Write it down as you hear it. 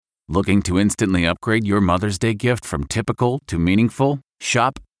Looking to instantly upgrade your Mother's Day gift from typical to meaningful?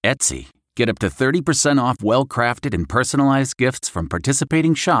 Shop Etsy. Get up to 30% off well-crafted and personalized gifts from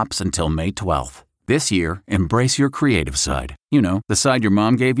participating shops until May 12th. This year, embrace your creative side. You know, the side your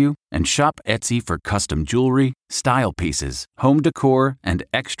mom gave you. And shop Etsy for custom jewelry, style pieces, home decor, and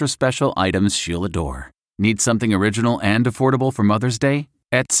extra special items she'll adore. Need something original and affordable for Mother's Day?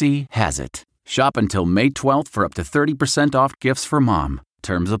 Etsy has it. Shop until May 12th for up to 30% off gifts for mom.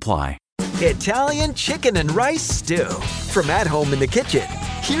 Terms apply. Italian chicken and rice stew. From At Home in the Kitchen,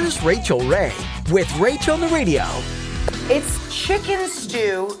 here's Rachel Ray with Rachel on the Radio. It's chicken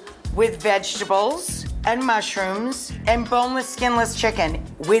stew with vegetables and mushrooms and boneless, skinless chicken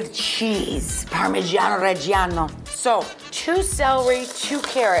with cheese, Parmigiano Reggiano. So, 2 celery, 2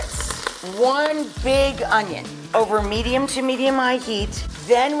 carrots, 1 big onion over medium to medium high heat.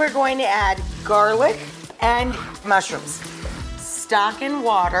 Then we're going to add garlic and mushrooms. Stock and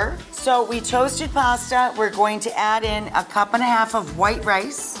water. So we toasted pasta. We're going to add in 1.5 cups of white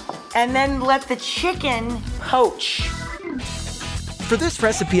rice and then let the chicken poach. For this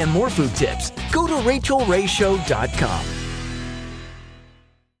recipe and more food tips, go to RachelRayShow.com.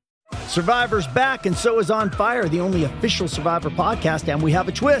 Survivor's back, and so is On Fire, the only official Survivor podcast, and we have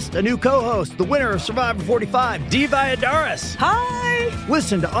a twist, a new co-host, the winner of Survivor 45, Dee Valladares. Hi!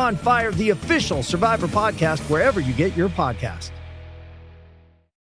 Listen to On Fire, the official Survivor podcast, wherever you get your podcast.